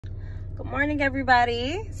Good morning,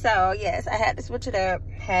 everybody. So yes, I had to switch it up.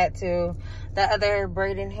 Had to. The other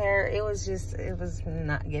braiding hair, it was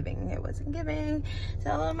not giving. It wasn't giving.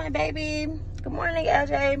 So my baby, good morning,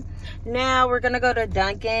 LJ. Now we're gonna go to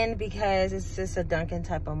Dunken because it's just a Dunken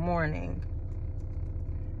type of morning.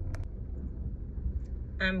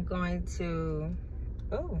 I'm going to,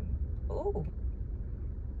 ooh.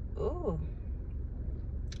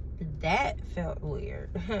 That felt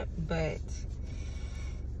weird, but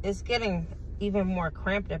it's getting even more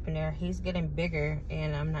cramped up in there. He's getting bigger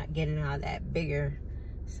and I'm not getting all that bigger.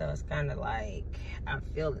 So it's kind of like, I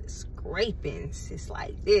feel it scraping. It's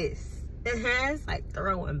like this. It's like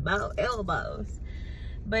throwing elbows.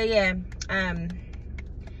 But yeah,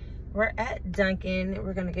 we're at Dunkin'.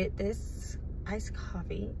 We're gonna get this iced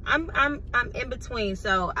coffee. I'm in between.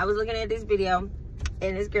 So I was looking at this video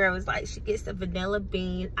and this girl was like, she gets the vanilla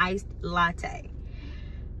bean iced latte.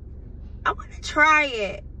 I want to try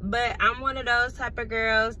it, but I'm one of those type of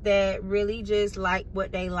girls that really just like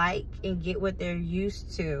what they like and get what they're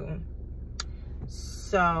used to.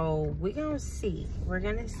 So we're gonna see. We're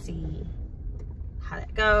gonna see how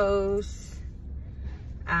that goes.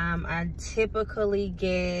 I typically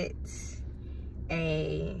get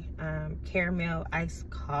a caramel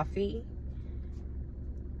iced coffee,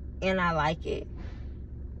 and I like it.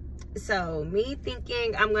 So me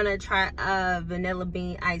thinking I'm gonna try a vanilla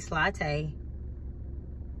bean iced latte,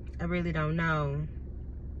 I really don't know.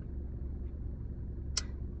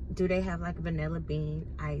 Do they have like vanilla bean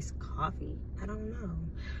iced coffee? I don't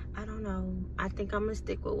know. I think I'm gonna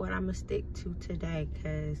stick with what I'm gonna stick to today,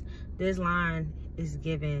 because this line is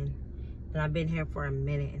giving and I've been here for a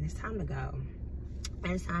minute and it's time to go.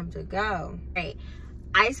 It's time to go. Hey,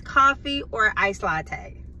 iced coffee or iced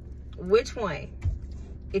latte? Which one?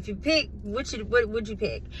 If you pick, what would you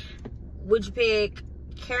pick? Would you pick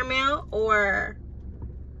caramel or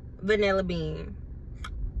vanilla bean?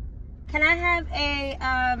 Can I have a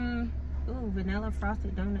vanilla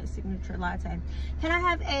frosted donut signature latte? Can I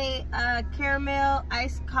have a caramel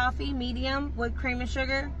iced coffee medium with cream and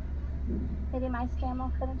sugar? Medium iced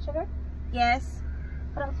caramel, cream and sugar? Yes.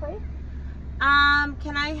 What else for you?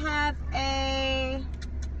 Can I have a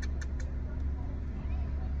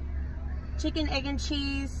chicken, egg, and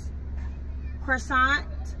cheese croissant?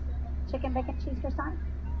 Chicken, bacon, cheese croissant?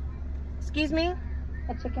 Excuse me?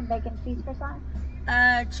 A chicken, bacon, cheese croissant?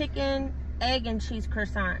 Chicken, egg, and cheese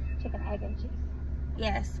croissant. Chicken, egg, and cheese.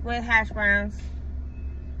 Yes, with hash browns.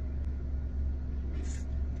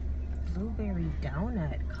 Blueberry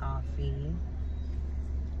donut coffee.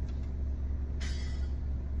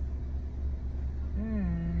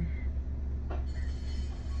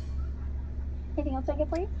 Anything else I get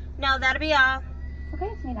for you? No, that'll be all. Okay,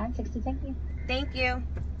 it's me, 960. Thank you. Thank you.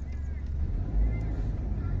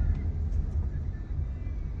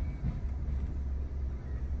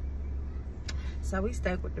 So we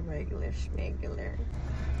stuck with the regular schmegular.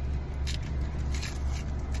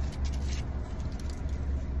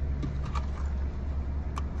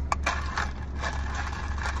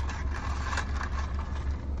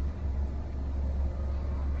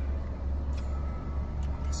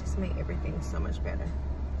 This just made everything so much better.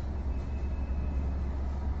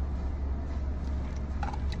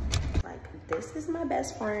 Like, this is my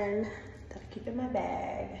best friend that I keep in my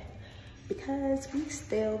bag because we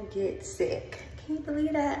still get sick. Can you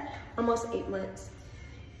believe that? Almost 8 months.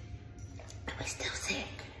 And we're still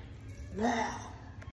sick. Blah.